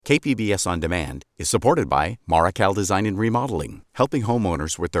KPBS On Demand is supported by Maracal Design and Remodeling, helping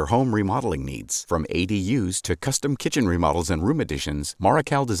homeowners with their home remodeling needs. From ADUs to custom kitchen remodels and room additions,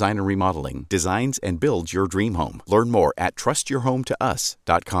 Maracal Design and Remodeling designs and builds your dream home. Learn more at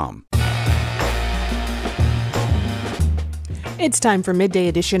trustyourhometous.com. It's time for Midday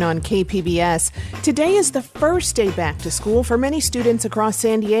Edition on KPBS. Today is the first day back to school for many students across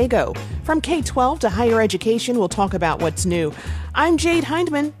San Diego. From K-12 to higher education, we'll talk about what's new. I'm Jade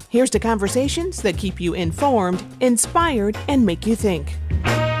Hindman. Here's to conversations that keep you informed, inspired, and make you think.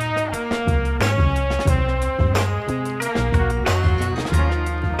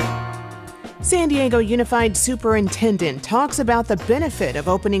 San Diego Unified Superintendent talks about the benefit of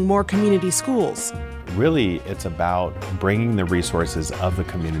opening more community schools. Really, it's about bringing the resources of the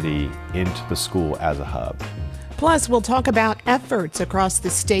community into the school as a hub. Plus, we'll talk about efforts across the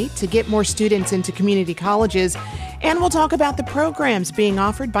state to get more students into community colleges, and we'll talk about the programs being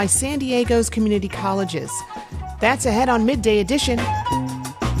offered by San Diego's community colleges. That's ahead on Midday Edition.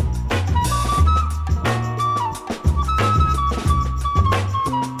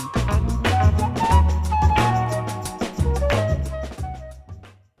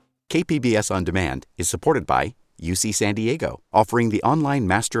 KPBS On Demand is supported by UC San Diego, offering the online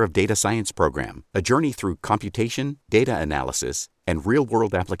Master of Data Science program, a journey through computation, data analysis, and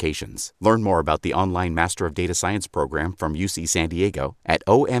real-world applications. Learn more about the online Master of Data Science program from UC San Diego at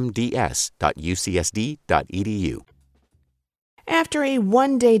omds.ucsd.edu. After a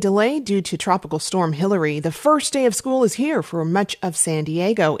one-day delay due to Tropical Storm Hilary, the first day of school is here for much of San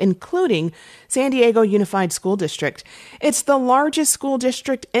Diego, including San Diego Unified School District. It's the largest school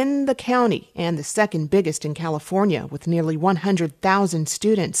district in the county and the second biggest in California, with nearly 100,000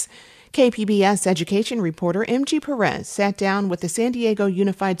 students. KPBS education reporter M.G. Perez sat down with the San Diego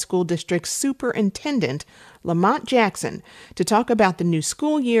Unified School District Superintendent, Lamont Jackson, to talk about the new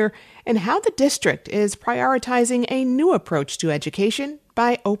school year and how the district is prioritizing a new approach to education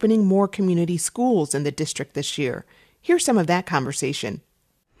by opening more community schools in the district this year. Here's some of that conversation.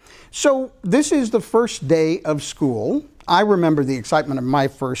 So this is the first day of school. I remember the excitement of my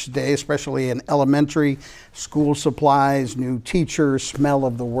first day, especially in elementary, school supplies, new teachers, smell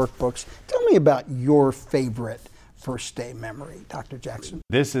of the workbooks. Tell me about your favorite first day memory, Dr. Jackson.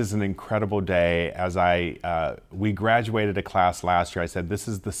 This is an incredible day. As we graduated a class last year, I said this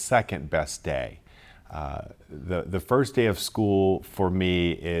is the second best day. The first day of school for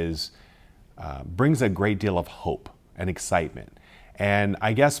me brings a great deal of hope and excitement. And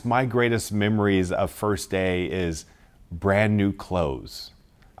I guess my greatest memories of first day is brand new clothes.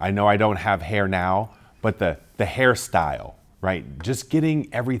 I know I don't have hair now, but the hairstyle, right? Just getting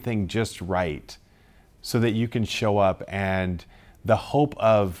everything just right so that you can show up, and the hope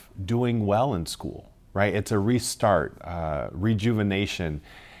of doing well in school, right? It's a restart, rejuvenation,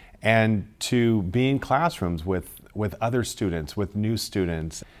 and to be in classrooms with other students, with new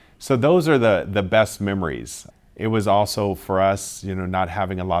students. So those are the best memories. It was also for us, not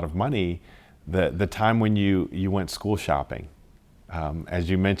having a lot of money, the time when you went school shopping. As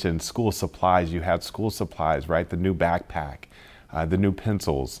you mentioned, school supplies, you had school supplies, right? The new backpack, the new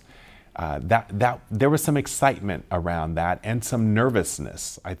pencils. There was some excitement around that and some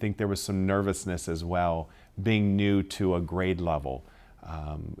nervousness. I think there was some nervousness as well, being new to a grade level,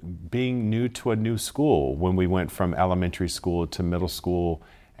 being new to a new school when we went from elementary school to middle school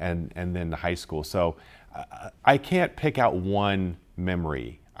and then to high school. So I can't pick out one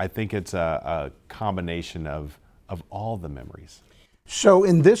memory. I think it's a combination of all the memories. So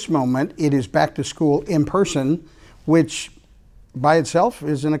in this moment, it is back to school in person, which by itself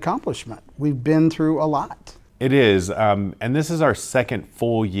is an accomplishment. We've been through a lot. It is, and this is our second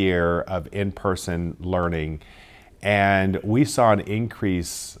full year of in-person learning, and we saw an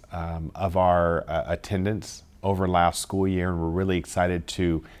increase of our attendance over last school year, and we're really excited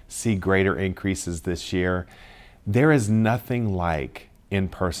to see greater increases this year. There is nothing like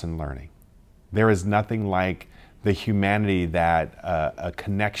in-person learning. There is nothing like the humanity that a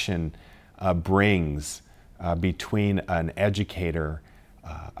connection brings between an educator,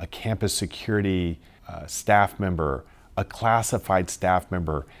 a campus security staff member, a classified staff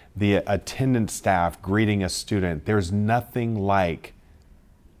member, the attendant staff greeting a student. There's nothing like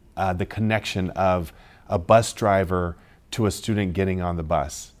the connection of a bus driver to a student getting on the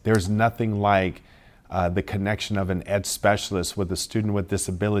bus. There's nothing like the connection of an ed specialist with a student with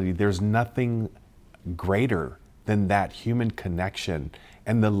disability. There's nothing greater than that human connection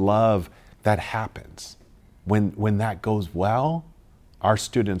and the love that happens. When that goes well, our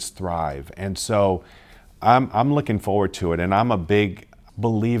students thrive. And so I'm looking forward to it, and I'm a big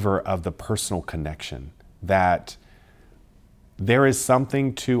believer of the personal connection, that there is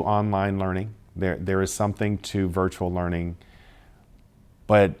something to online learning. There is something to virtual learning.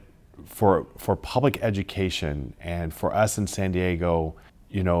 But for public education and for us in San Diego,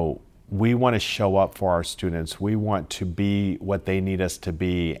 we want to show up for our students. We want to be what they need us to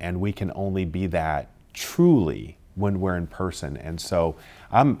be, and we can only be that truly when we're in person. And so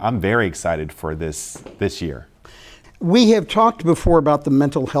I'm very excited for this year. We have talked before about the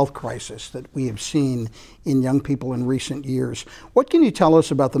mental health crisis that we have seen in young people in recent years. What can you tell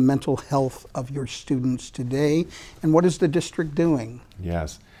us about the mental health of your students today, and what is the district doing?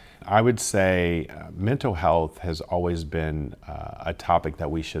 Yes, I would say mental health has always been a topic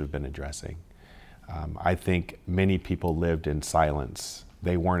that we should have been addressing. I think many people lived in silence.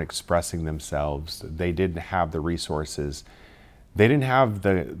 They weren't expressing themselves. They didn't have the resources. They didn't have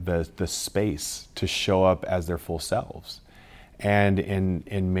the space to show up as their full selves. And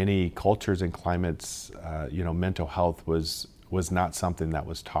in many cultures and climates, mental health was not something that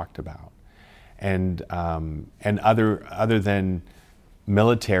was talked about. And other than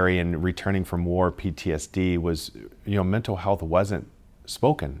military and returning from war, PTSD was, mental health wasn't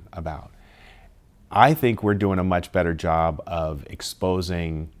spoken about. I think we're doing a much better job of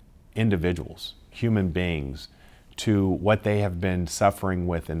exposing individuals, human beings, to what they have been suffering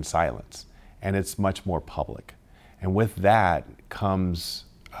with in silence, and it's much more public. And with that comes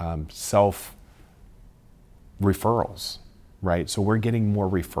self-referrals, right? So we're getting more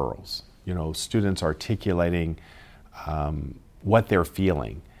referrals, students articulating what they're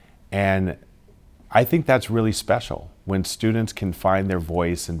feeling. And I think that's really special when students can find their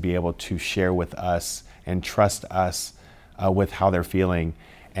voice and be able to share with us and trust us with how they're feeling,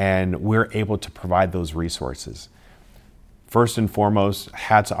 and we're able to provide those resources. First and foremost,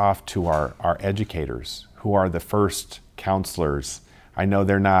 hats off to our educators who are the first counselors. I know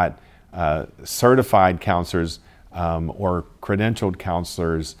they're not certified counselors or credentialed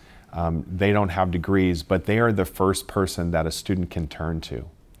counselors. They don't have degrees, but they are the first person that a student can turn to.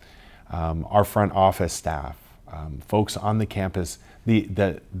 Our front office staff, folks on the campus,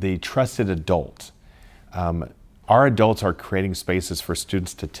 the trusted adult. Our adults are creating spaces for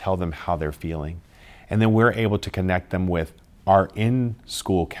students to tell them how they're feeling. And then we're able to connect them with our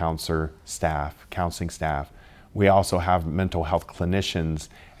in-school counseling staff. We also have mental health clinicians,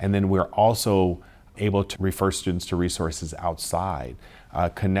 and then we're also able to refer students to resources outside,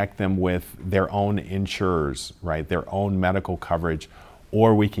 connect them with their own insurers, right, their own medical coverage,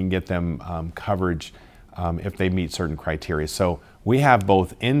 or we can get them coverage if they meet certain criteria. So we have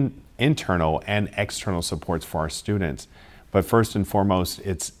both internal and external supports for our students, but first and foremost,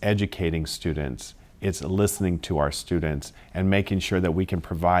 it's educating students. It's listening to our students and making sure that we can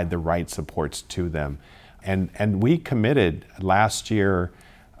provide the right supports to them. And we committed last year,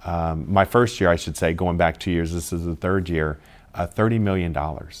 my first year I should say, going back 2 years, this is the third year, $30 million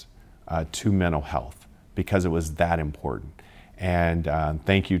to mental health because it was that important. And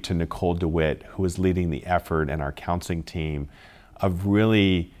thank you to Nicole DeWitt, who is leading the effort, and our counseling team of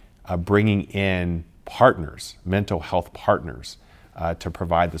really bringing in partners, mental health partners, to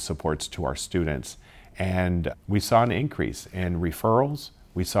provide the supports to our students. And we saw an increase in referrals.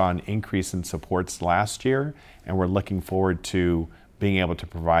 We saw an increase in supports last year, and we're looking forward to being able to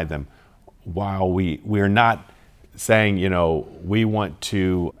provide them. While we're not saying, we want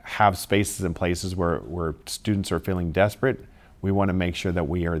to have spaces and places where students are feeling desperate, we want to make sure that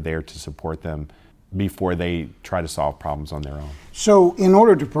we are there to support them before they try to solve problems on their own. So in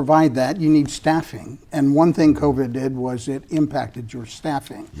order to provide that, you need staffing. And one thing COVID did was it impacted your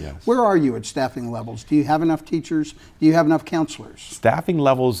staffing. Yes. Where are you at staffing levels? Do you have enough teachers? Do you have enough counselors? Staffing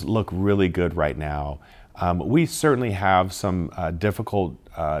levels look really good right now. We certainly have some difficult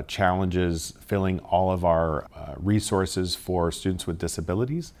challenges filling all of our resources for students with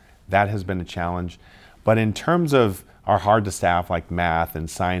disabilities. That has been a challenge. But in terms of our hard to staff like math and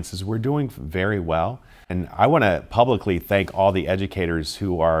sciences, we're doing very well. And I want to publicly thank all the educators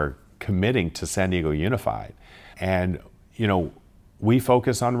who are committing to San Diego Unified. And, we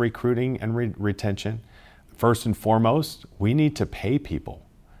focus on recruiting and retention. First and foremost, we need to pay people.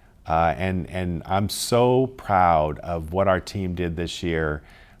 And I'm so proud of what our team did this year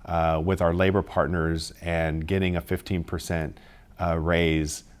with our labor partners and getting a 15%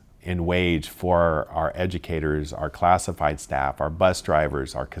 raise in wage for our educators, our classified staff, our bus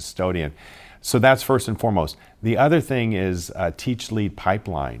drivers, our custodian. So that's first and foremost. The other thing is Teach Lead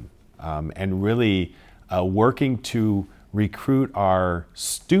Pipeline and really working to recruit our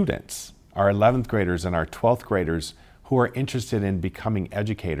students, our 11th graders and our 12th graders who are interested in becoming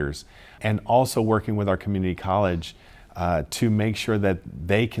educators, and also working with our community college to make sure that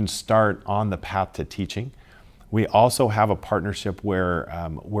they can start on the path to teaching. We also have a partnership where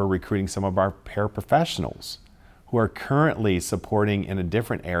we're recruiting some of our paraprofessionals who are currently supporting in a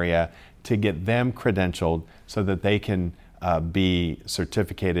different area to get them credentialed so that they can be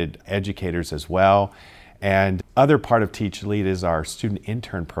certificated educators as well. And other part of Teach Lead is our student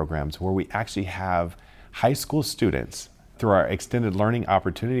intern programs, where we actually have high school students through our Extended Learning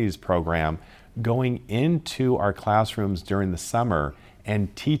Opportunities program going into our classrooms during the summer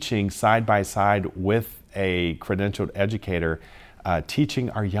and teaching side by side with a credentialed educator, teaching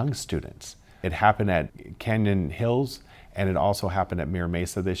our young students. It happened at Canyon Hills, and it also happened at Mira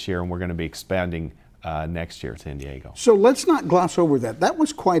Mesa this year, and we're going to be expanding next year at San Diego. So let's not gloss over that. That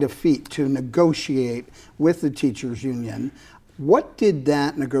was quite a feat to negotiate with the teachers union. What did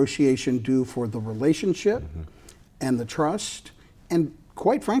that negotiation do for the relationship and the trust? And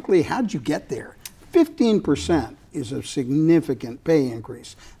quite frankly, how'd you get there? 15% is a significant pay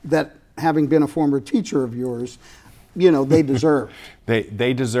increase that, having been a former teacher of yours, they deserve.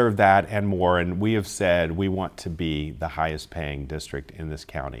 They deserve that and more, and we have said we want to be the highest paying district in this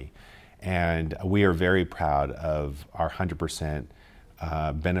county. And we are very proud of our 100%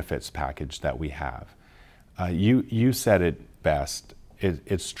 benefits package that we have. You said it best,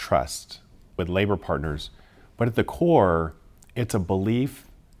 it's trust with labor partners, but at the core, it's a belief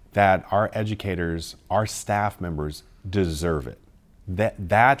that our educators, our staff members deserve it.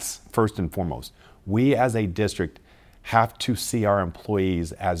 That's first and foremost. We as a district have to see our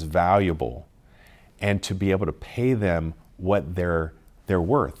employees as valuable and to be able to pay them what they're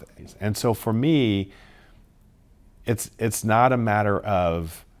worth. And so for me, it's not a matter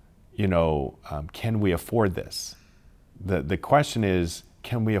of, can we afford this? The question is,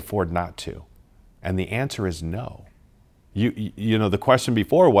 can we afford not to? And the answer is no. The question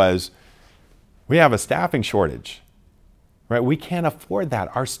before was, we have a staffing shortage, right? We can't afford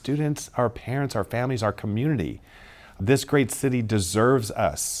that. Our students, our parents, our families, our community, this great city deserves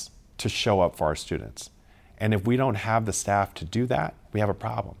us to show up for our students. And if we don't have the staff to do that, we have a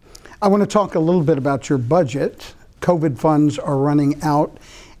problem. I want to talk a little bit about your budget. COVID funds are running out,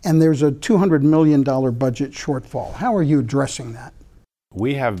 and there's a $200 million budget shortfall. How are you addressing that?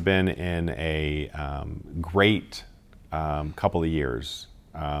 We have been in a great couple of years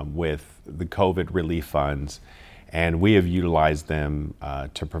with the COVID relief funds, and we have utilized them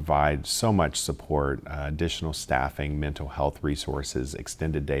to provide so much support, additional staffing, mental health resources,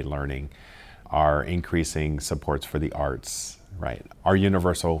 extended day learning, our increasing supports for the arts, right? Our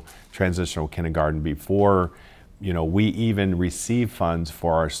universal transitional kindergarten. Before we even receive funds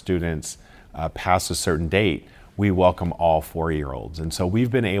for our students past a certain date, we welcome all 4-year-olds. And so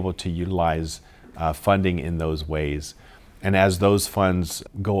we've been able to utilize funding in those ways. And as those funds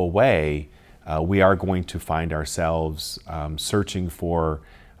go away, we are going to find ourselves searching for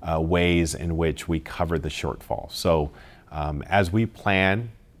ways in which we cover the shortfall. So as we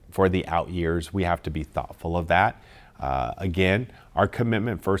plan for the out years, we have to be thoughtful of that. Again, our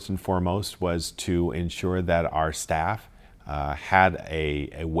commitment first and foremost was to ensure that our staff had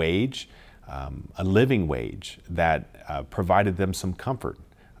a wage, a living wage that provided them some comfort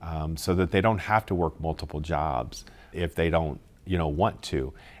so that they don't have to work multiple jobs if they don't want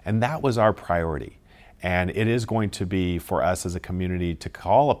to. And that was our priority. And it is going to be for us as a community to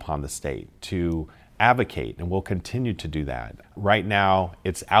call upon the state to advocate, and we'll continue to do that. Right now,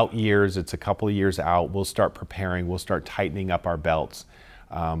 it's out years, it's a couple of years out. We'll start preparing, we'll start tightening up our belts.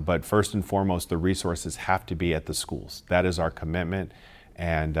 But first and foremost, the resources have to be at the schools. That is our commitment,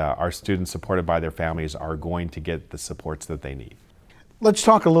 and our students supported by their families are going to get the supports that they need. Let's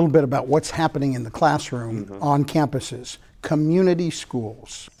talk a little bit about what's happening in the classroom on campuses. Community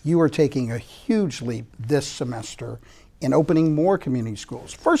schools. You are taking a huge leap this semester in opening more community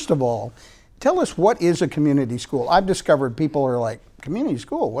schools. First of all, tell us, what is a community school? I've discovered people are like, community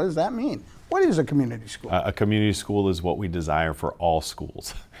school, what does that mean? What is a community school? A community school is what we desire for all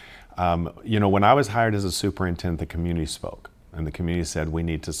schools. When I was hired as a superintendent, the community spoke, and the community said we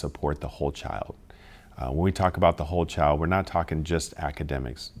need to support the whole child. When we talk about the whole child, we're not talking just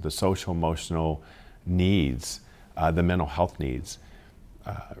academics, the social emotional needs, the mental health needs.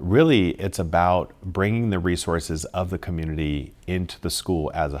 Really, it's about bringing the resources of the community into the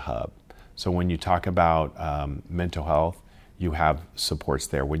school as a hub. So when you talk about mental health, you have supports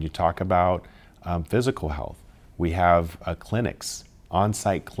there. When you talk about physical health, we have clinics,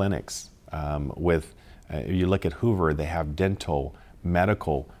 on-site clinics you look at Hoover, they have dental,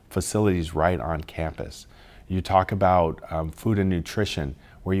 medical facilities right on campus. You talk about food and nutrition,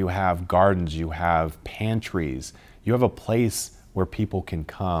 where you have gardens, you have pantries, you have a place where people can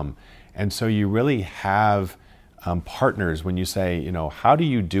come. And so you really have partners when you say, how do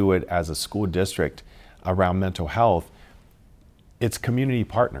you do it as a school district around mental health, it's community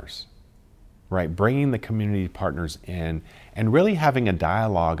partners, right? Bringing the community partners in and really having a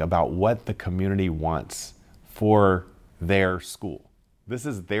dialogue about what the community wants for their school. This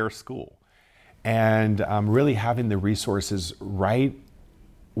is their school. And really having the resources right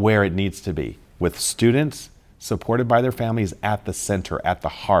where it needs to be, with students supported by their families at the center, at the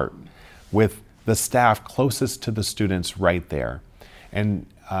heart, with the staff closest to the students right there. And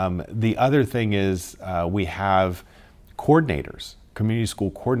the other thing is we have coordinators, community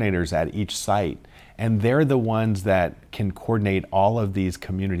school coordinators at each site, and they're the ones that can coordinate all of these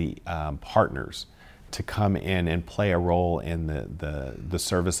community partners to come in and play a role in the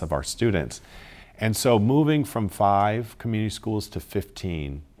service of our students. And so moving from 5 community schools to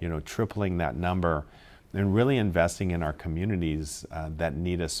 15, tripling that number, and really investing in our communities that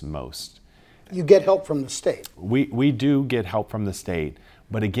need us most. You get help from the state. We do get help from the state,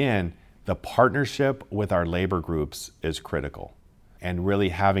 but again, the partnership with our labor groups is critical, and really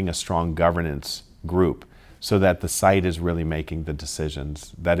having a strong governance group so that the site is really making the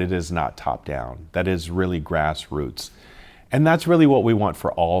decisions, that it is not top down, that is really grassroots. And that's really what we want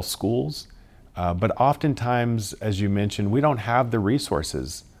for all schools. But oftentimes, as you mentioned, we don't have the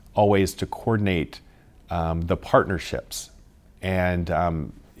resources always to coordinate the partnerships. And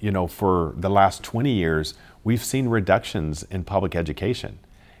for the last 20 years, we've seen reductions in public education.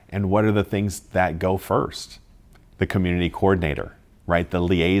 And what are the things that go first? The community coordinator, right? The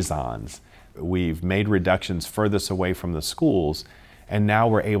liaisons. We've made reductions furthest away from the schools, and now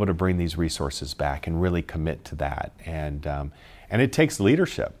we're able to bring these resources back and really commit to that. And it takes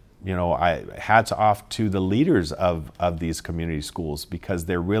leadership. Hats off to the leaders of these community schools, because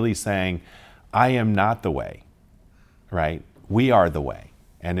they're really saying, I am not the way, right? We are the way.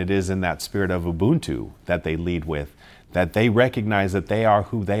 And it is in that spirit of Ubuntu that they lead with, that they recognize that they are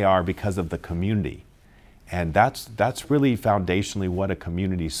who they are because of the community. And that's really foundationally what a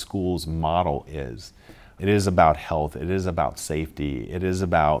community schools model is. It is about health, it is about safety, it is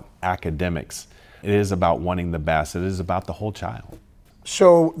about academics, it is about wanting the best, it is about the whole child.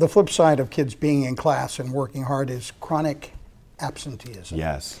 So the flip side of kids being in class and working hard is chronic absenteeism.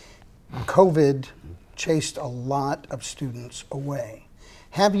 Yes. COVID chased a lot of students away.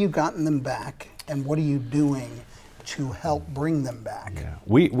 Have you gotten them back, and what are you doing to help bring them back? Yeah.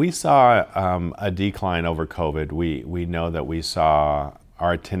 We saw a decline over COVID. We know that we saw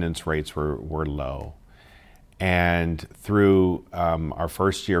our attendance rates were low. And through our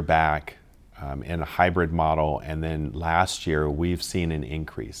first year back in a hybrid model, and then last year, we've seen an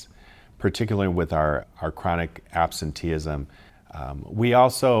increase, particularly with our chronic absenteeism. We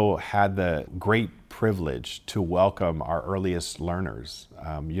also had the great privilege to welcome our earliest learners,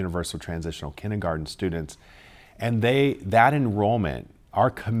 Universal Transitional Kindergarten students, and that enrollment, our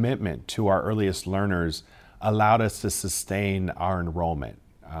commitment to our earliest learners, allowed us to sustain our enrollment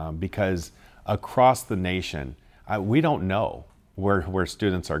because across the nation, we don't know where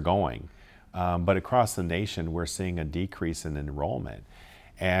students are going, but across the nation, we're seeing a decrease in enrollment.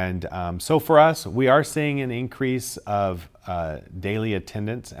 And so for us, we are seeing an increase of daily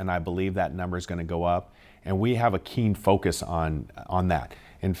attendance, and I believe that number is going to go up. And we have a keen focus on that.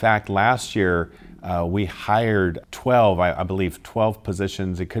 In fact, last year, we hired 12, I believe 12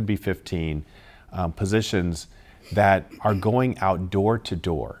 positions, it could be 15 positions that are going out door to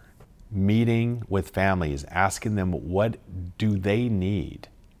door, meeting with families, asking them what do they need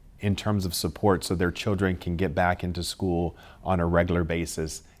in terms of support so their children can get back into school on a regular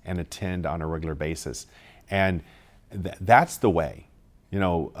basis and attend on a regular basis. And that's the way. A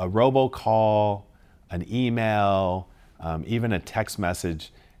robocall, an email, even a text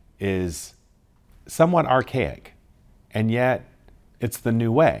message is somewhat archaic, and yet it's the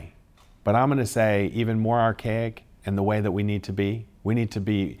new way. But I'm going to say even more archaic and the way that we need to be. We need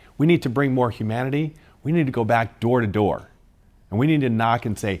to bring more humanity. We need to go back door to door. And we need to knock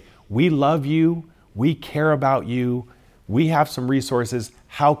and say, we love you, we care about you, we have some resources,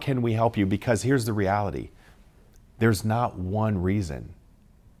 how can we help you? Because here's the reality. There's not one reason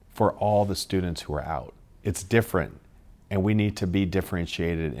for all the students who are out. It's different, and we need to be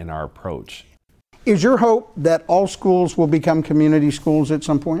differentiated in our approach. Is your hope that all schools will become community schools at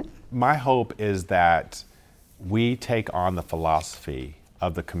some point? My hope is that we take on the philosophy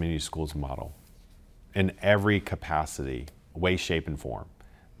of the community schools model in every capacity, way, shape, and form,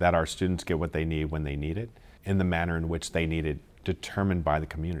 that our students get what they need when they need it, in the manner in which they need it, determined by the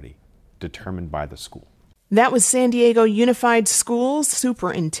community, determined by the school. That was San Diego Unified Schools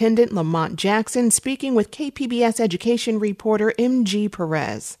Superintendent Lamont Jackson speaking with KPBS education reporter M.G.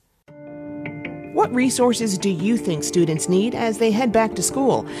 Perez. What resources do you think students need as they head back to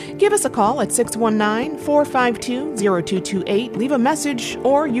school? Give us a call at 619-452-0228. Leave a message,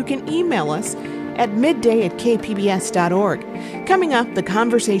 or you can email us at midday@kpbs.org. Coming up, the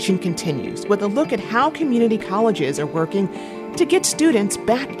conversation continues with a look at how community colleges are working to get students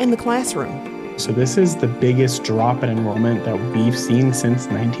back in the classroom. So this is the biggest drop in enrollment that we've seen since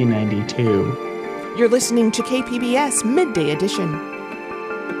 1992. You're listening to KPBS Midday Edition.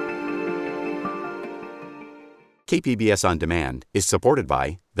 KPBS On Demand is supported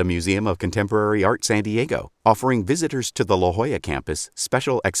by the Museum of Contemporary Art San Diego, offering visitors to the La Jolla campus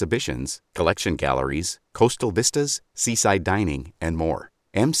special exhibitions, collection galleries, coastal vistas, seaside dining, and more.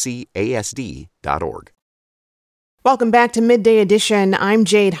 mcasd.org. Welcome back to Midday Edition. I'm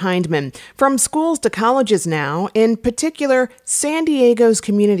Jade Hindman. From schools to colleges now, in particular, San Diego's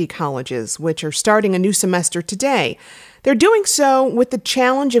community colleges, which are starting a new semester today. They're doing so with the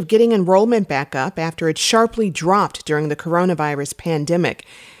challenge of getting enrollment back up after it sharply dropped during the coronavirus pandemic.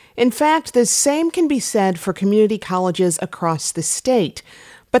 In fact, the same can be said for community colleges across the state.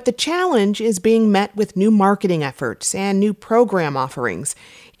 But the challenge is being met with new marketing efforts and new program offerings.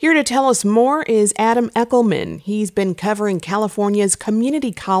 Here to tell us more is Adam Eckelman. He's been covering California's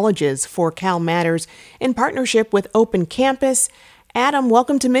community colleges for Cal Matters in partnership with Open Campus. Adam,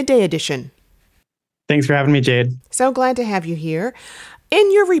 welcome to Midday Edition. Thanks for having me, Jade. So glad to have you here.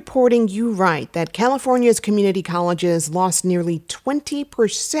 In your reporting, you write that California's community colleges lost nearly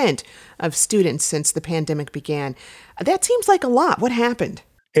 20% of students since the pandemic began. That seems like a lot. What happened?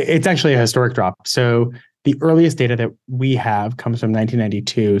 It's actually a historic drop. So the earliest data that we have comes from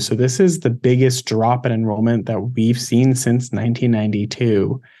 1992. So this is the biggest drop in enrollment that we've seen since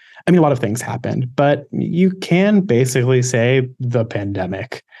 1992. I mean, a lot of things happened, but you can basically say the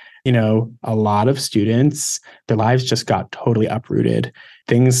pandemic. You know, a lot of students, their lives just got totally uprooted.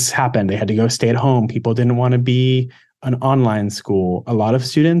 Things happened. They had to go stay at home. People didn't want to be an online school. A lot of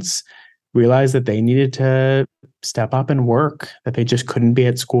students realized that they needed to step up and work, that they just couldn't be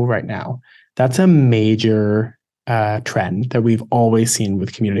at school right now. That's a major trend that we've always seen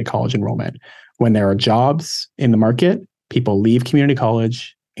with community college enrollment. When there are jobs in the market, people leave community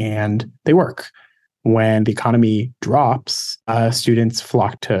college and they work. When the economy drops, students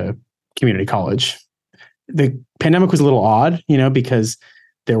flock to community college. The pandemic was a little odd, because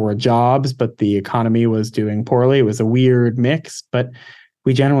there were jobs, but the economy was doing poorly. It was a weird mix, but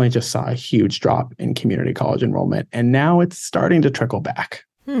we generally just saw a huge drop in community college enrollment. And now it's starting to trickle back.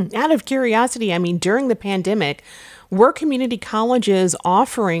 Out of curiosity, during the pandemic, were community colleges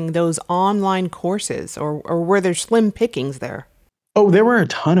offering those online courses or were there slim pickings there? Oh, there were a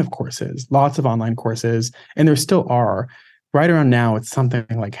ton of courses, lots of online courses, and there still are. Right around now, it's something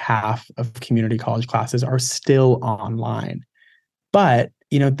like half of community college classes are still online. But,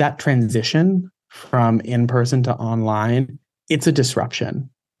 that transition from in-person to online, it's a disruption.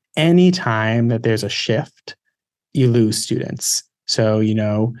 Anytime that there's a shift, you lose students. So,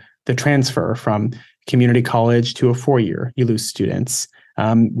 the transfer from community college to a 4-year, you lose students.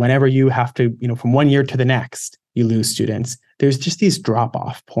 Whenever you have to, from 1 year to the next, you lose students. There's just these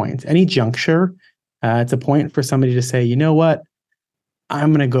drop-off points. Any juncture, it's a point for somebody to say, you know what, I'm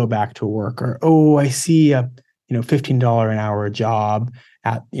going to go back to work. Or, I see a $15 an hour job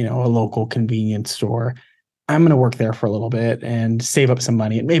at a local convenience store. I'm going to work there for a little bit and save up some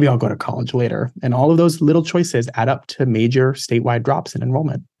money, and maybe I'll go to college later. And all of those little choices add up to major statewide drops in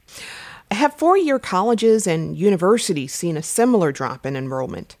enrollment. Have 4-year colleges and universities seen a similar drop in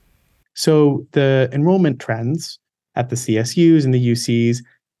enrollment? So the enrollment trends at the CSUs and the UCs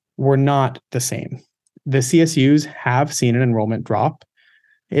were not the same. The CSUs have seen an enrollment drop.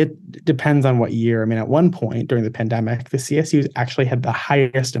 It depends on what year. At one point during the pandemic, the CSUs actually had the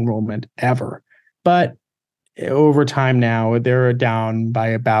highest enrollment ever. But over time now, they're down by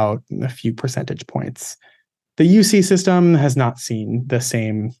about a few percentage points. The UC system has not seen the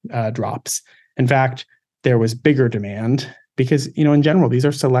same drops. In fact, there was bigger demand because, in general, these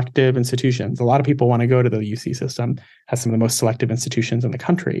are selective institutions. A lot of people want to go to the UC system, has some of the most selective institutions in the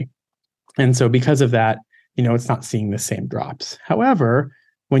country. And so because of that, it's not seeing the same drops. However,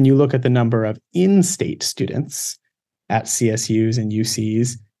 when you look at the number of in-state students at CSUs and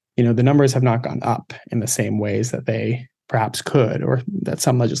UCs, the numbers have not gone up in the same ways that they perhaps could, or that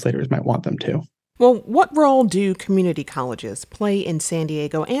some legislators might want them to. Well, what role do community colleges play in San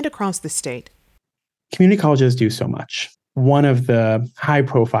Diego and across the state? Community colleges do so much. One of the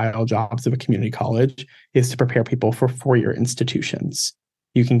high-profile jobs of a community college is to prepare people for 4-year institutions.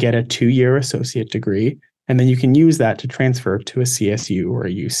 You can get a 2-year associate degree, and then you can use that to transfer to a CSU or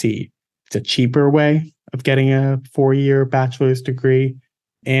a UC. It's a cheaper way of getting a 4-year bachelor's degree.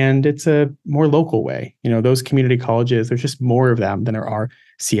 And it's a more local way. Those community colleges, there's just more of them than there are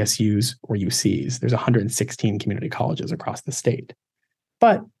CSUs or UCs. There's 116 community colleges across the state.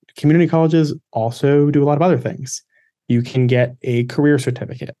 But community colleges also do a lot of other things. You can get a career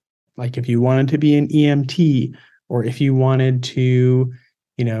certificate. Like if you wanted to be an EMT, or if you wanted to,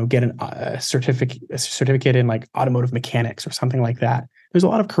 get a certificate in like automotive mechanics or something like that. There's a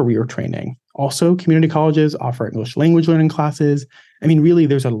lot of career training. Also, community colleges offer English language learning classes. I mean, really,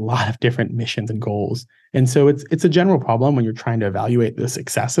 there's a lot of different missions and goals. And so it's a general problem when you're trying to evaluate the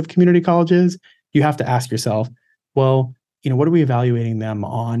success of community colleges. You have to ask yourself, well, what are we evaluating them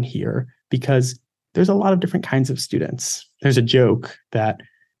on here? Because there's a lot of different kinds of students. There's a joke that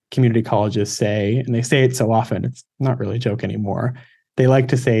community colleges say, and they say it so often, it's not really a joke anymore. They like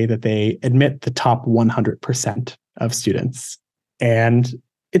to say that they admit the top 100% of students. And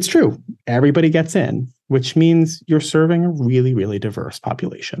it's true. Everybody gets in, which means you're serving a really, really diverse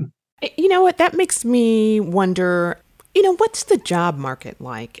population. You know what? That makes me wonder, what's the job market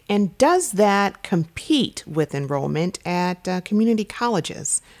like? And does that compete with enrollment at community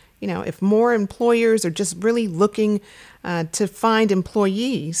colleges? If more employers are just really looking to find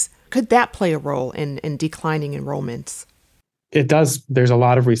employees, could that play a role in declining enrollments? It does. There's a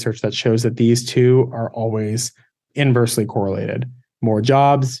lot of research that shows that these two are always inversely correlated. More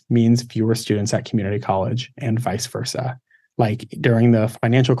jobs means fewer students at community college and vice versa. Like during the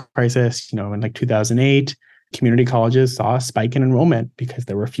financial crisis, in like 2008, community colleges saw a spike in enrollment because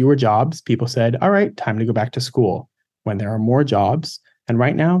there were fewer jobs. People said, all right, time to go back to school. When there are more jobs, and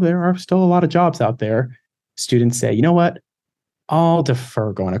right now there are still a lot of jobs out there, students say, you know what, I'll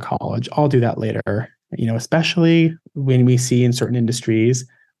defer going to college. I'll do that later. Especially when we see in certain industries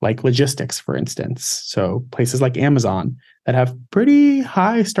like logistics, for instance. So places like Amazon that have pretty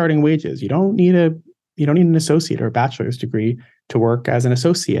high starting wages. You don't need an associate or a bachelor's degree to work as an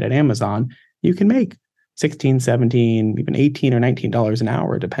associate at Amazon. You can make $16, $17, even $18 or $19 an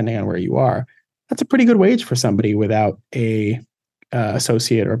hour, depending on where you are. That's a pretty good wage for somebody without a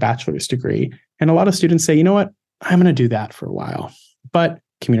associate or bachelor's degree. And a lot of students say, you know what, I'm going to do that for a while. But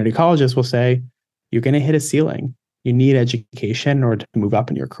community colleges will say, you're going to hit a ceiling. You need education in order to move up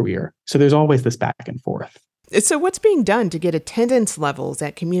in your career. So there's always this back and forth. So what's being done to get attendance levels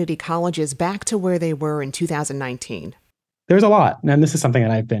at community colleges back to where they were in 2019? There's a lot. And this is something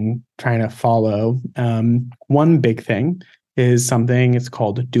that I've been trying to follow. One big thing is something it's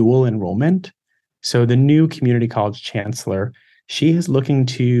called dual enrollment. So the new community college chancellor, she is looking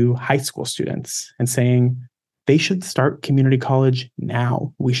to high school students and saying, they should start community college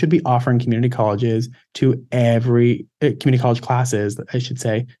now. We should be offering community colleges to every community college classes, I should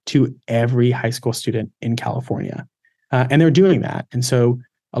say, to every high school student in California. And they're doing that. And so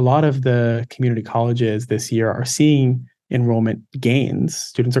a lot of the community colleges this year are seeing enrollment gains.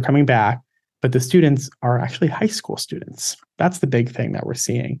 Students are coming back, but the students are actually high school students. That's the big thing that we're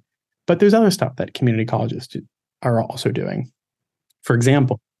seeing. But there's other stuff that community colleges are also doing. For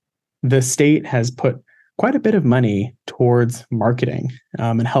example, the state has put quite a bit of money towards marketing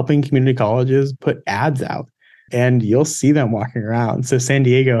and helping community colleges put ads out. And you'll see them walking around. So San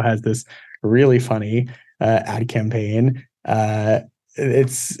Diego has this really funny ad campaign.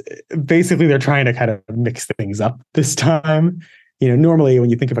 It's basically they're trying to kind of mix things up this time. Normally when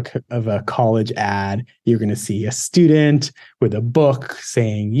you think of a college ad, you're going to see a student with a book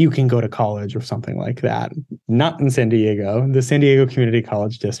saying you can go to college or something like that. Not in San Diego. The San Diego Community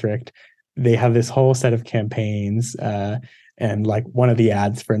College District, they have this whole set of campaigns. And like one of the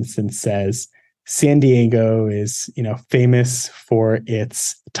ads, for instance, says, San Diego is, famous for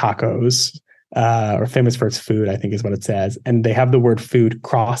its tacos, or famous for its food, I think is what it says. And they have the word food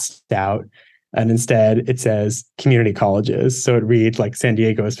crossed out. And instead it says community colleges. So it reads like San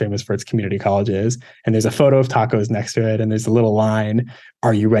Diego is famous for its community colleges. And there's a photo of tacos next to it. And there's a little line,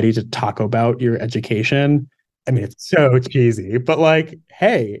 are you ready to talk about your education? I mean, it's so cheesy, but like,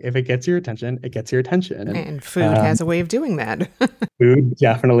 hey, if it gets your attention, it gets your attention. And food has a way of doing that. Food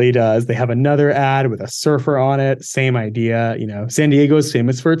definitely does. They have another ad with a surfer on it. Same idea. San Diego is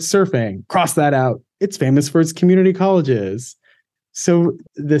famous for its surfing. Cross that out. It's famous for its community colleges. So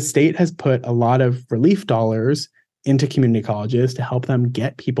the state has put a lot of relief dollars into community colleges to help them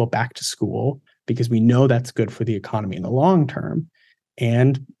get people back to school, because we know that's good for the economy in the long term.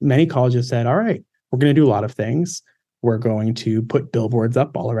 And many colleges said, all right, we're going to do a lot of things. We're going to put billboards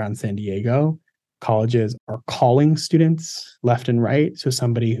up all around San Diego. Colleges are calling students left and right. So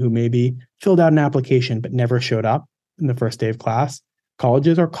somebody who maybe filled out an application but never showed up in the first day of class,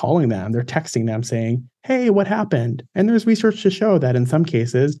 colleges are calling them. They're texting them saying, hey, what happened? And there's research to show that in some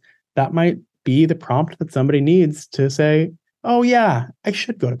cases, that might be the prompt that somebody needs to say, oh yeah, I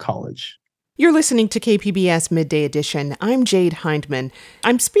should go to college. You're listening to KPBS Midday Edition. I'm Jade Hindman.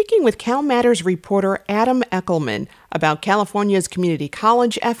 I'm speaking with Cal Matters reporter Adam Eckelman about California's community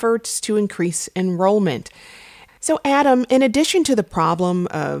college efforts to increase enrollment. So, Adam, in addition to the problem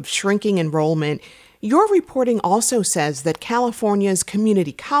of shrinking enrollment, your reporting also says that California's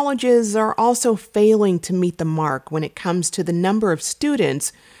community colleges are also failing to meet the mark when it comes to the number of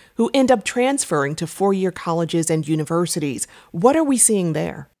students who end up transferring to four-year colleges and universities. What are we seeing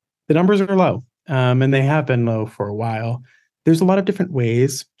there? The numbers are low, and they have been low for a while. There's a lot of different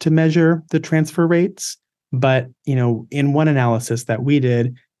ways to measure the transfer rates, but in one analysis that we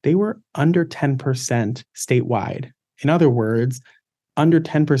did, they were under 10% statewide. In other words, under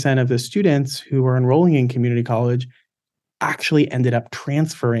 10% of the students who were enrolling in community college actually ended up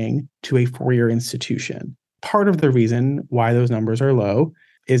transferring to a four-year institution. Part of the reason why those numbers are low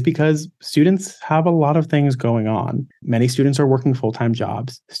is because students have a lot of things going on. Many students are working full-time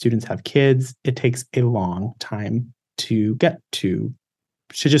jobs. Students have kids. It takes a long time to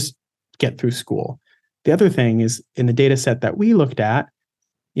just get through school. The other thing is, in the data set that we looked at,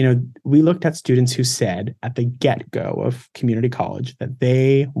 we looked at students who said at the get-go of community college that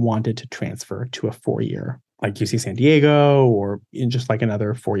they wanted to transfer to a four-year, like UC San Diego or just like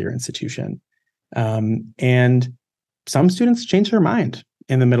another four-year institution. And some students changed their mind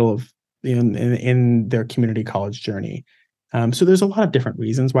in the middle of in their community college journey. So there's a lot of different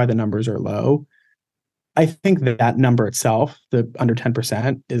reasons why the numbers are low. I think that number itself, the under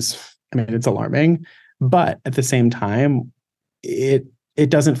 10%, it's alarming. But at the same time, it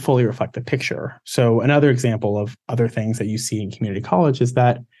doesn't fully reflect the picture. So another example of other things that you see in community college is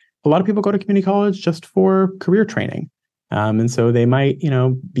that a lot of people go to community college just for career training. And so they might,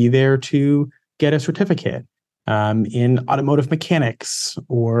 be there to get a certificate in automotive mechanics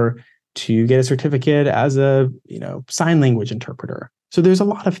or to get a certificate as a, sign language interpreter. So there's a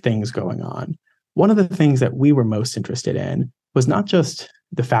lot of things going on. One of the things that we were most interested in was not just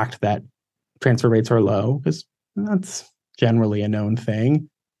the fact that transfer rates are low, because that's generally a known thing.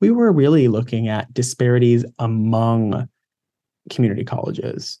 We were really looking at disparities among community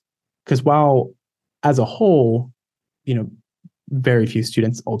colleges. Because while as a whole, very few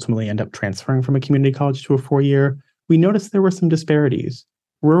students ultimately end up transferring from a community college to a four-year, we noticed there were some disparities.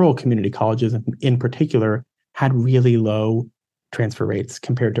 Rural community colleges in particular had really low transfer rates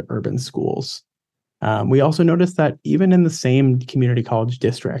compared to urban schools. We also noticed that even in the same community college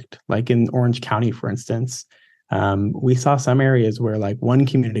district, like in Orange County, for instance, we saw some areas where like one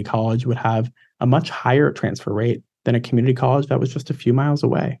community college would have a much higher transfer rate than a community college that was just a few miles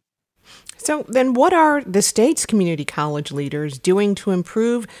away. So then what are the state's community college leaders doing to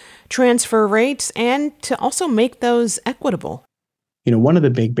improve transfer rates and to also make those equitable? One of the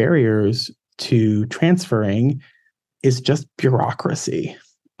big barriers to transferring is just bureaucracy.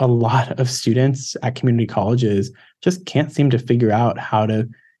 A lot of students at community colleges just can't seem to figure out how to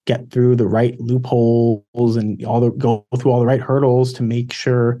get through the right loopholes and go through all the right hurdles to make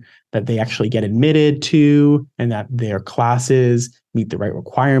sure that they actually get admitted to and that their classes meet the right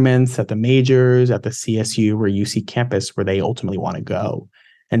requirements at the majors, at the CSU or UC campus where they ultimately want to go.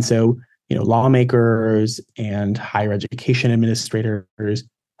 And so, lawmakers and higher education administrators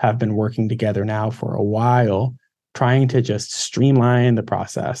have been working together now for a while, trying to just streamline the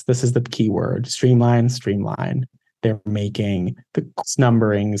process. This is the key word, streamline. They're making the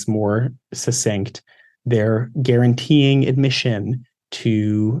numberings more succinct. They're guaranteeing admission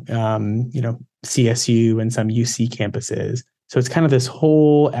to, CSU and some UC campuses. So it's kind of this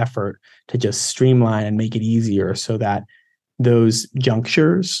whole effort to just streamline and make it easier so that those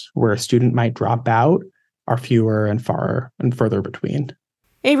junctures where a student might drop out are fewer and far and further between.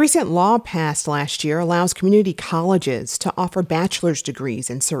 A recent law passed last year allows community colleges to offer bachelor's degrees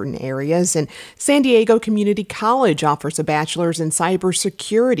in certain areas, and San Diego Community College offers a bachelor's in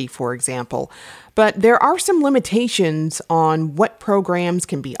cybersecurity, for example. But there are some limitations on what programs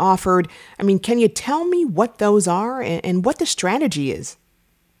can be offered. Can you tell me what those are and what the strategy is?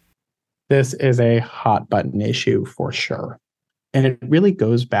 This is a hot button issue for sure. And it really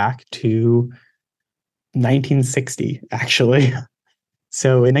goes back to 1960, actually.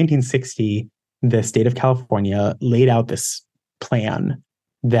 So in 1960, the state of California laid out this plan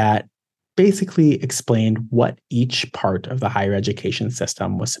that basically explained what each part of the higher education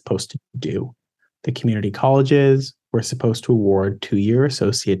system was supposed to do. The community colleges were supposed to award 2-year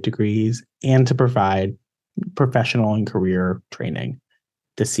associate degrees and to provide professional and career training.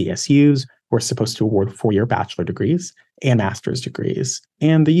 The CSUs were supposed to award 4-year bachelor degrees and master's degrees.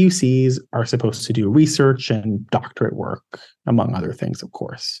 And the UCs are supposed to do research and doctorate work, among other things, of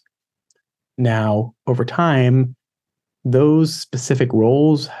course. Now, over time, those specific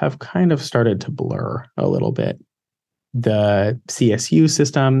roles have kind of started to blur a little bit. The CSU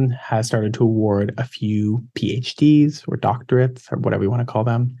system has started to award a few PhDs or doctorates or whatever you want to call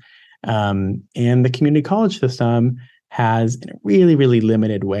them. And the community college system has, in a really, really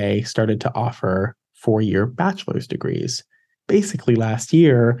limited way, started to offer 4-year bachelor's degrees. Basically, last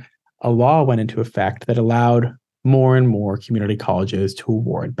year, a law went into effect that allowed more and more community colleges to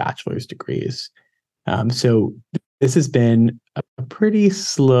award bachelor's degrees. So this has been a pretty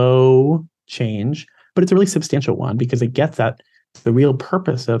slow change, but it's a really substantial one because it gets at the real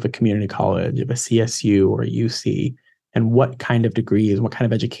purpose of a community college, of a CSU or a UC, and what kind of degrees, what kind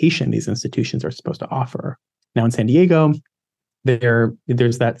of education these institutions are supposed to offer. Now in San Diego,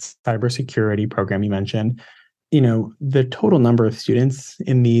 there's that cybersecurity program you mentioned. The total number of students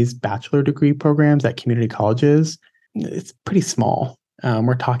in these bachelor degree programs at community colleges, it's pretty small.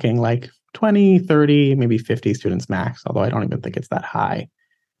 We're talking like 20, 30, maybe 50 students max, although I don't even think it's that high.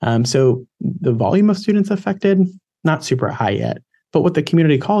 So the volume of students affected, not super high yet. But what the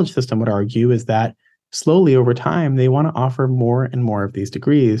community college system would argue is that slowly over time, they want to offer more and more of these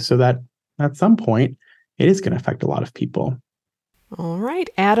degrees so that at some point, it is going to affect a lot of people. All right,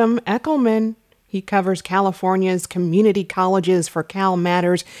 Adam Eckelman. He covers California's community colleges for Cal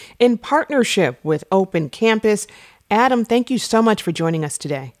Matters in partnership with Open Campus. Adam, thank you so much for joining us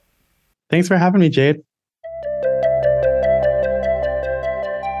today. Thanks for having me, Jade.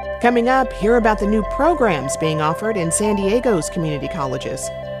 Coming up, hear about the new programs being offered in San Diego's community colleges.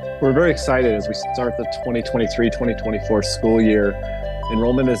 We're very excited as we start the 2023-2024 school year.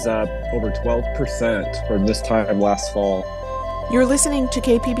 Enrollment is up over 12% from this time last fall. You're listening to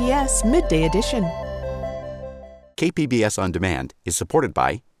KPBS Midday Edition. KPBS On Demand is supported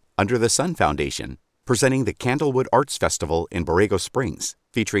by Under the Sun Foundation, presenting the Candlewood Arts Festival in Borrego Springs,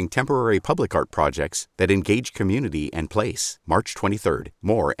 featuring temporary public art projects that engage community and place. March 23rd.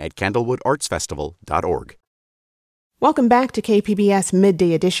 More at candlewoodartsfestival.org. Welcome back to KPBS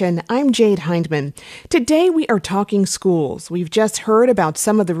Midday Edition. I'm Jade Hindman. Today we are talking schools. We've just heard about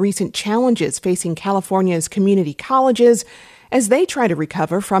some of the recent challenges facing California's community colleges as they try to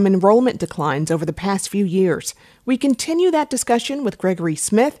recover from enrollment declines over the past few years. We continue that discussion with Gregory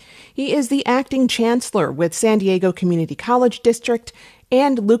Smith. He is the acting chancellor with San Diego Community College District,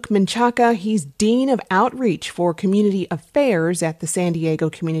 and Luke Menchaca. He's Dean of Outreach for Community Affairs at the San Diego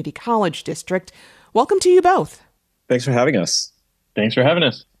Community College District. Welcome to you both. Thanks for having us. Thanks for having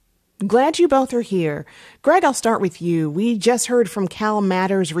us. Glad you both are here. Greg, I'll start with you. We just heard from Cal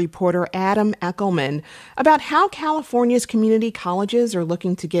Matters reporter Adam Eckelman about how California's community colleges are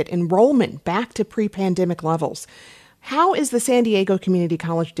looking to get enrollment back to pre-pandemic levels. How is the San Diego Community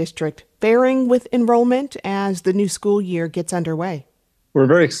College District faring with enrollment as the new school year gets underway? We're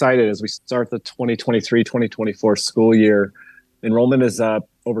very excited as we start the 2023-2024 school year. Enrollment is up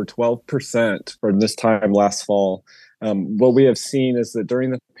over 12% from this time last fall. What we have seen is that during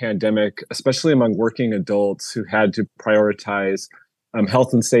the pandemic, especially among working adults who had to prioritize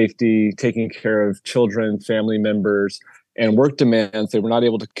health and safety, taking care of children, family members, and work demands, they were not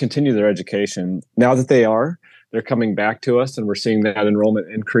able to continue their education. Now that they're coming back to us and we're seeing that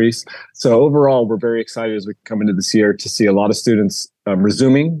enrollment increase. So overall, we're very excited as we come into this year to see a lot of students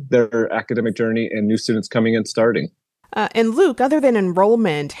resuming their academic journey and new students coming and starting. And Luke, other than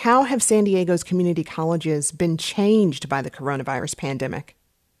enrollment, how have San Diego's community colleges been changed by the coronavirus pandemic?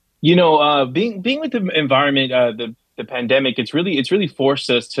 Being with the environment, the pandemic, it's really forced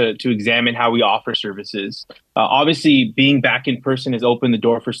us to examine how we offer services. Obviously, being back in person has opened the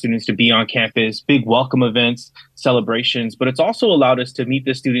door for students to be on campus, big welcome events, celebrations, but it's also allowed us to meet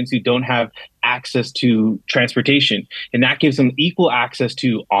the students who don't have access to transportation. And that gives them equal access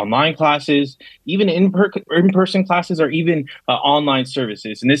to online classes, even in-person classes, or even online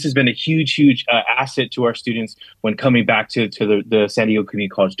services. And this has been a huge asset to our students when coming back to the San Diego Community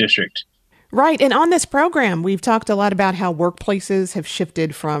College District. Right. And on this program, we've talked a lot about how workplaces have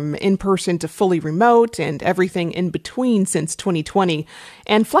shifted from in-person to fully remote and everything in between since 2020.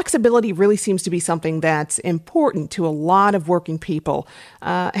 And flexibility really seems to be something that's important to a lot of working people.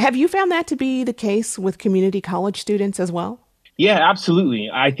 Have you found that to be the case with community college students as well? Yeah, absolutely.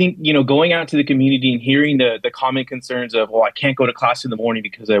 I think, going out to the community and hearing the common concerns of, well, I can't go to class in the morning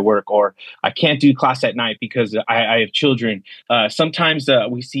because I work, or I can't do class at night because I have children. Sometimes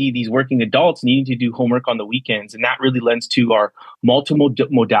we see these working adults needing to do homework on the weekends, and that really lends to our multiple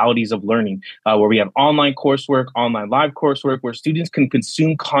modalities of learning, where we have online coursework, online live coursework, where students can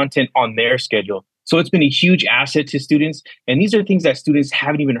consume content on their schedule. So it's been a huge asset to students. And these are things that students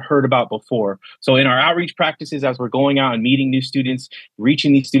haven't even heard about before. So in our outreach practices, as we're going out and meeting new students,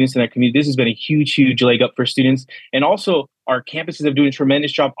 reaching these students in their community, this has been a huge, huge leg up for students. And also our campuses have done a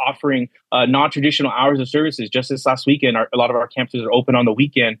tremendous job offering non-traditional hours of services. Just this last weekend, a lot of our campuses are open on the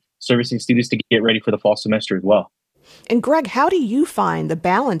weekend, servicing students to get ready for the fall semester as well. And Greg, how do you find the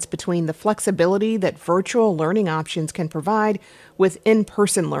balance between the flexibility that virtual learning options can provide with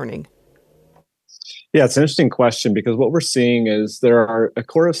in-person learning? Yeah, it's an interesting question because what we're seeing is there are a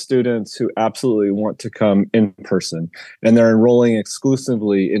core of students who absolutely want to come in person, and they're enrolling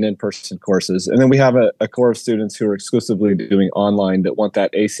exclusively in in-person courses. And then we have a core of students who are exclusively doing online that want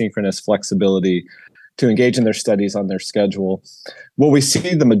that asynchronous flexibility to engage in their studies on their schedule. What we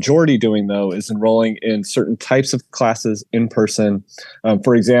see the majority doing, though, is enrolling in certain types of classes in person.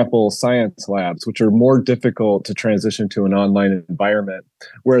 For example, science labs, which are more difficult to transition to an online environment,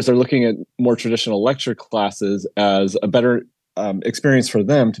 whereas they're looking at more traditional lecture classes as a better experience for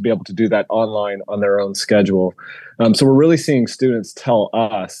them to be able to do that online on their own schedule. So we're really seeing students tell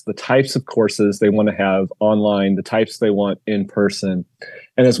us the types of courses they want to have online, the types they want in person.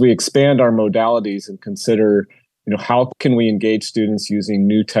 And as we expand our modalities and consider, how can we engage students using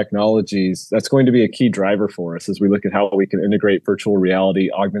new technologies, that's going to be a key driver for us as we look at how we can integrate virtual reality,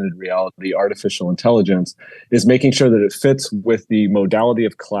 augmented reality, artificial intelligence, is making sure that it fits with the modality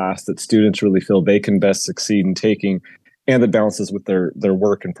of class that students really feel they can best succeed in taking, and that balances with their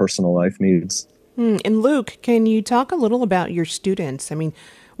work and personal life needs. And Luke, can you talk a little about your students? I mean,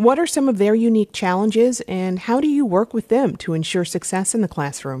 what are some of their unique challenges, and how do you work with them to ensure success in the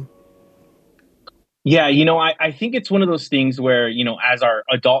classroom? Yeah, I think it's one of those things where, as our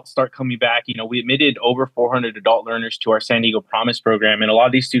adults start coming back, we admitted over 400 adult learners to our San Diego Promise program. And a lot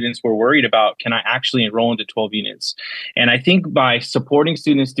of these students were worried about, can I actually enroll into 12 units? And I think by supporting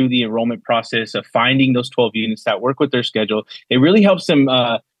students through the enrollment process of finding those 12 units that work with their schedule, it really helps them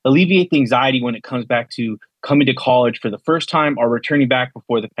alleviate the anxiety when it comes back to coming to college for the first time or returning back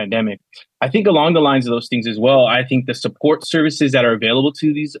before the pandemic. I think along the lines of those things as well, I think the support services that are available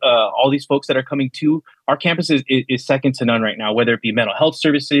to these all these folks that are coming to our campuses is second to none right now, whether it be mental health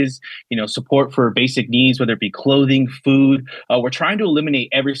services, support for basic needs, whether it be clothing, food. We're trying to eliminate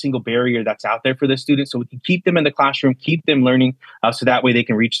every single barrier that's out there for the students so we can keep them in the classroom, keep them learning, so that way they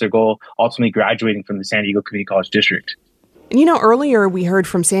can reach their goal, ultimately graduating from the San Diego Community College District. Earlier we heard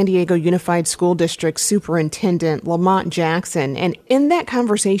from San Diego Unified School District Superintendent Lamont Jackson, and in that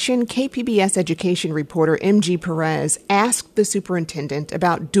conversation, KPBS education reporter MG Perez asked the superintendent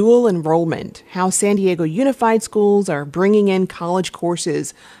about dual enrollment, how San Diego Unified Schools are bringing in college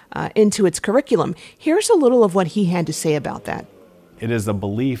courses into its curriculum. Here's a little of what he had to say about that. It is a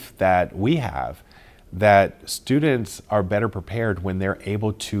belief that we have that students are better prepared when they're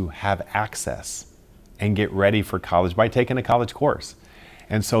able to have access and get ready for college by taking a college course.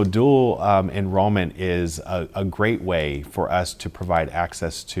 And so dual enrollment is a great way for us to provide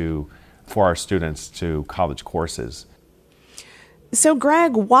access for our students to college courses. So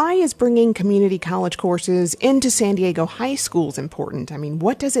Greg, why is bringing community college courses into San Diego high schools important? I mean,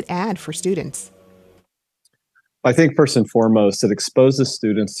 what does it add for students? I think first and foremost, it exposes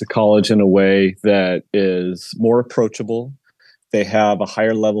students to college in a way that is more approachable. They have a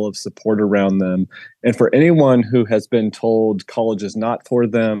higher level of support around them. And for anyone who has been told college is not for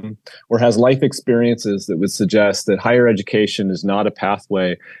them or has life experiences that would suggest that higher education is not a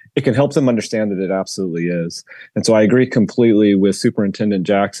pathway, it can help them understand that it absolutely is. And so I agree completely with Superintendent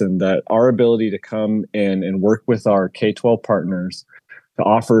Jackson that our ability to come in and work with our K-12 partners to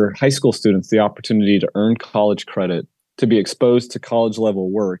offer high school students the opportunity to earn college credit, to be exposed to college level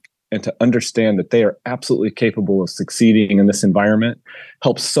work, and to understand that they are absolutely capable of succeeding in this environment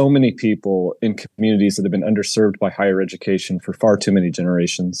helps so many people in communities that have been underserved by higher education for far too many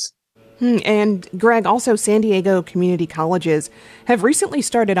generations. And Greg, also San Diego community colleges have recently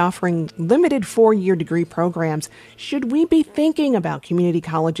started offering limited 4-year degree programs. Should we be thinking about community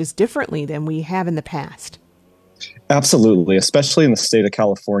colleges differently than we have in the past? Absolutely, especially in the state of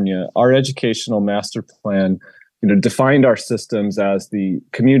California. Our educational master plan defined our systems as the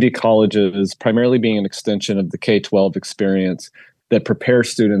community colleges primarily being an extension of the K-12 experience that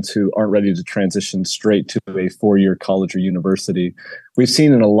prepares students who aren't ready to transition straight to a 4-year college or university. We've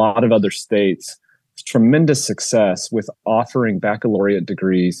seen in a lot of other states tremendous success with offering baccalaureate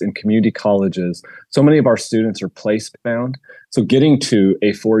degrees in community colleges. So many of our students are place-bound. So getting to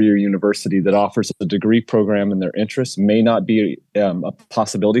a 4-year university that offers a degree program in their interests may not be a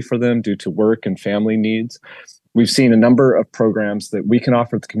possibility for them due to work and family needs. We've seen a number of programs that we can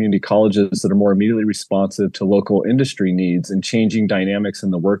offer at the community colleges that are more immediately responsive to local industry needs and changing dynamics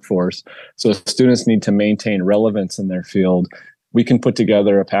in the workforce. So if students need to maintain relevance in their field, we can put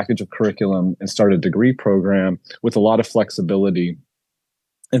together a package of curriculum and start a degree program with a lot of flexibility.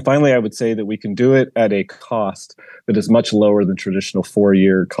 And finally, I would say that we can do it at a cost that is much lower than traditional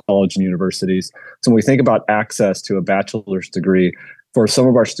four-year college and universities. So when we think about access to a bachelor's degree, for some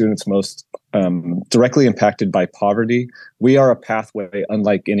of our students most directly impacted by poverty, we are a pathway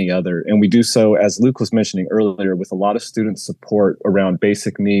unlike any other. And we do so, as Luke was mentioning earlier, with a lot of student support around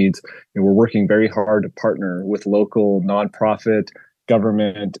basic needs. And we're working very hard to partner with local nonprofit,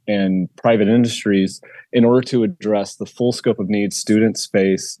 government, and private industries in order to address the full scope of needs students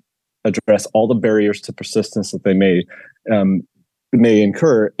face, address all the barriers to persistence that they may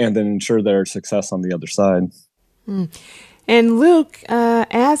incur, and then ensure their success on the other side. And Luke,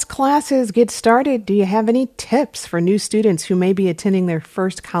 as classes get started, do you have any tips for new students who may be attending their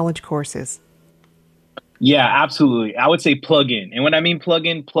first college courses? Yeah, absolutely. I would say plug in. And when I mean plug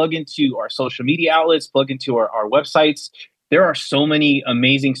into our social media outlets, plug into our websites. There are so many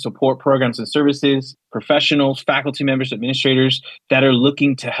amazing support programs and services, professionals, faculty members, administrators that are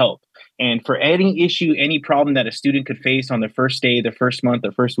looking to help. And for any issue, any problem that a student could face on their first day, their first month,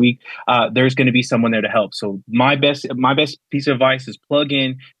 their first week, there's going to be someone there to help. So my best piece of advice is plug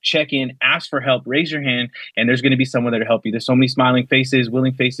in, check in, ask for help, raise your hand, and there's going to be someone there to help you. There's so many smiling faces,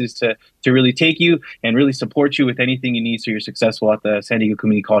 willing faces to really take you and really support you with anything you need so you're successful at the San Diego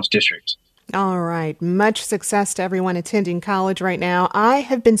Community College District. All right. Much success to everyone attending college right now. I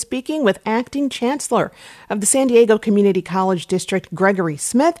have been speaking with Acting Chancellor of the San Diego Community College District, Gregory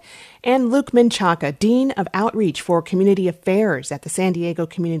Smith, and Luke Menchaca, Dean of Outreach for Community Affairs at the San Diego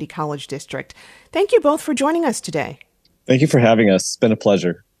Community College District. Thank you both for joining us today. Thank you for having us. It's been a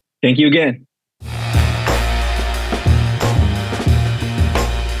pleasure. Thank you again.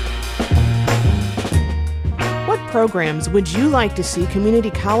 Programs would you like to see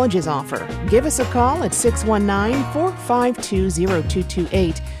community colleges offer? Give us a call at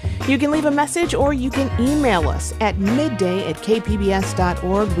 619-452-0228. You can leave a message or you can email us at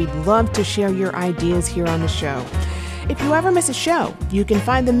midday@kpbs.org. We'd love to share your ideas here on the show. If you ever miss a show, you can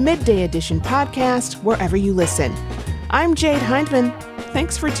find the Midday Edition podcast wherever you listen. I'm Jade Hindman.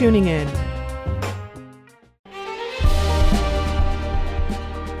 Thanks for tuning in.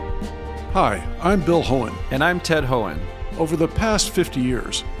 Hi, I'm Bill Hohen. And I'm Ted Hohen. Over the past 50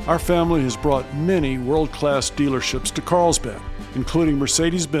 years, our family has brought many world-class dealerships to Carlsbad, including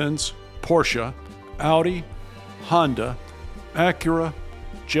Mercedes-Benz, Porsche, Audi, Honda, Acura,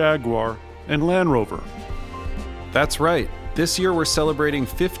 Jaguar, and Land Rover. That's right. This year we're celebrating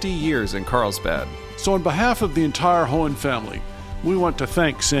 50 years in Carlsbad. So on behalf of the entire Hohen family, we want to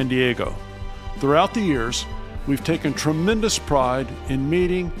thank San Diego. Throughout the years, we've taken tremendous pride in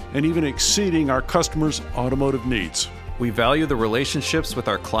meeting and even exceeding our customers' automotive needs. We value the relationships with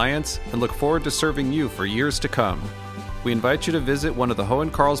our clients and look forward to serving you for years to come. We invite you to visit one of the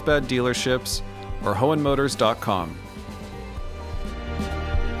Hohen Carlsbad dealerships or hohenmotors.com.